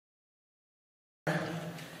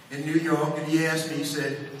in New York, and he asked me, he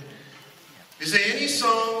said, is there any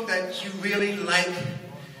song that you really like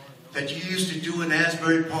that you used to do in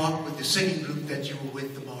Asbury Park with the singing group that you were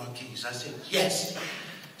with, the Marquis? I said, yes,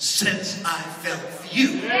 Since I Fell For You.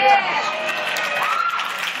 Yeah.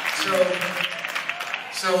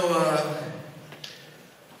 So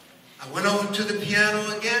I went over to the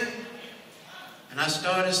piano again, and I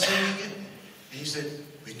started singing it, and he said,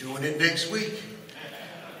 we're doing it next week.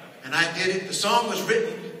 And I did it. The song was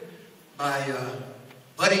written by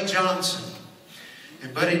Buddy Johnson.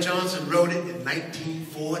 And Buddy Johnson wrote it in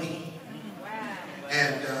 1940.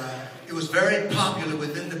 And it was very popular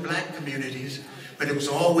within the black communities, but it was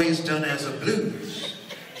always done as a blues.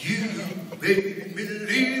 You made me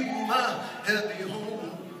leave my happy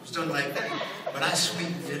home. It was done like that, but I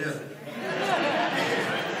sweetened it up.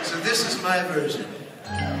 So this is my version.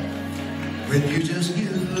 When you just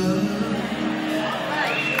give love,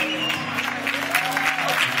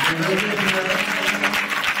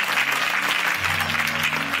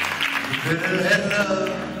 you better let love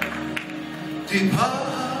depart.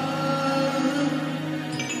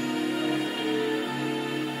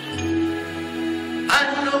 I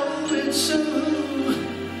know it's so,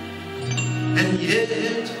 and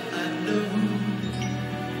yet I know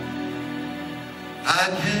I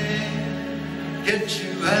can't get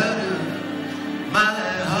you out of my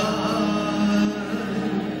heart.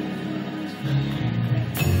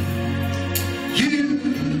 You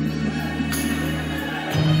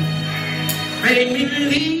made me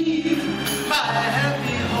leave my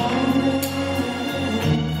happy home.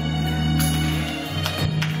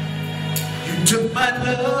 You took my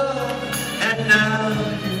love and now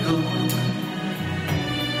you're gone.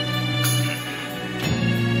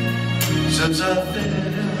 Since I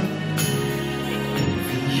fell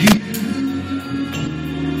for you,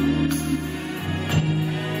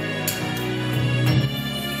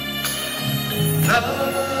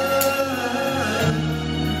 love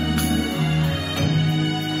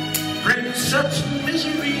brings such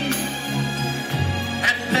misery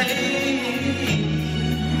and pain.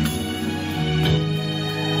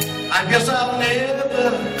 I guess I'll never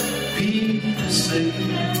be the same.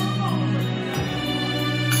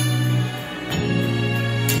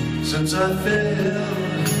 Since I fell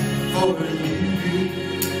for you.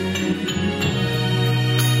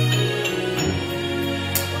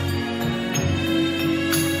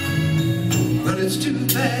 Well, it's too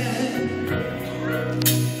bad,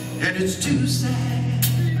 and it's too sad,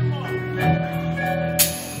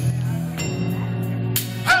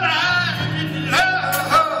 but I'm in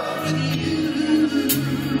love with you.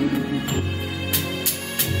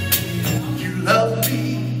 You love me,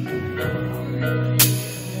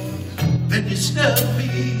 then you snub me.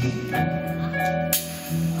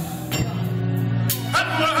 But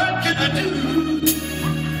what can I do?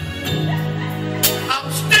 I'm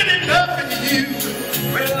still in love with you.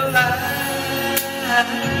 Well, I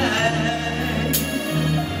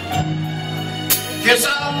guess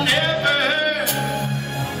I'll never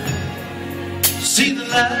see the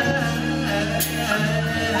light.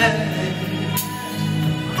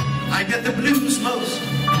 I get the blues most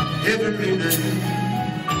every night.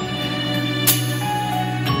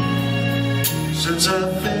 Since I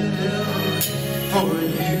fell for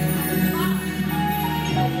you.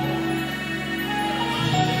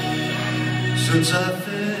 Since I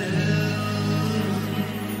fell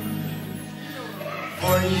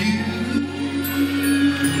for you.